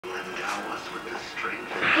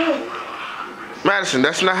Madison,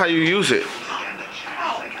 that's not how you use it.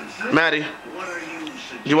 Maddie,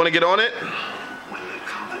 you want to get on it?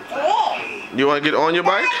 You want to get on your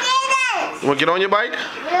bike? You want to get on your bike?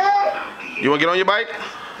 You want to get on your bike?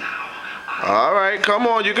 All right, come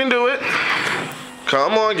on, you can do it.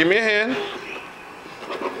 Come on, give me a hand.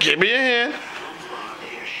 Give me a hand.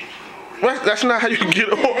 What? That's not how you get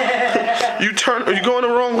on. You turn. You're going the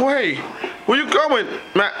wrong way. Where you going,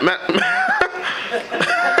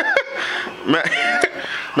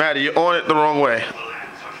 Maddie, you're on it the wrong way.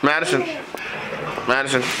 Madison,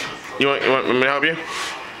 you want me to help you?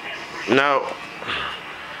 No.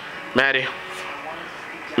 Maddie,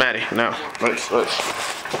 no.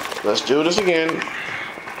 Let's do this again.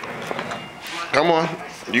 Come on.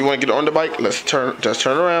 You want to get on the bike? Just turn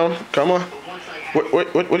around. Come on. What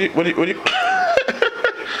do you?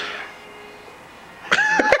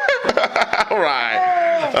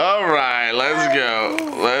 All right. Let's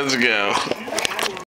go.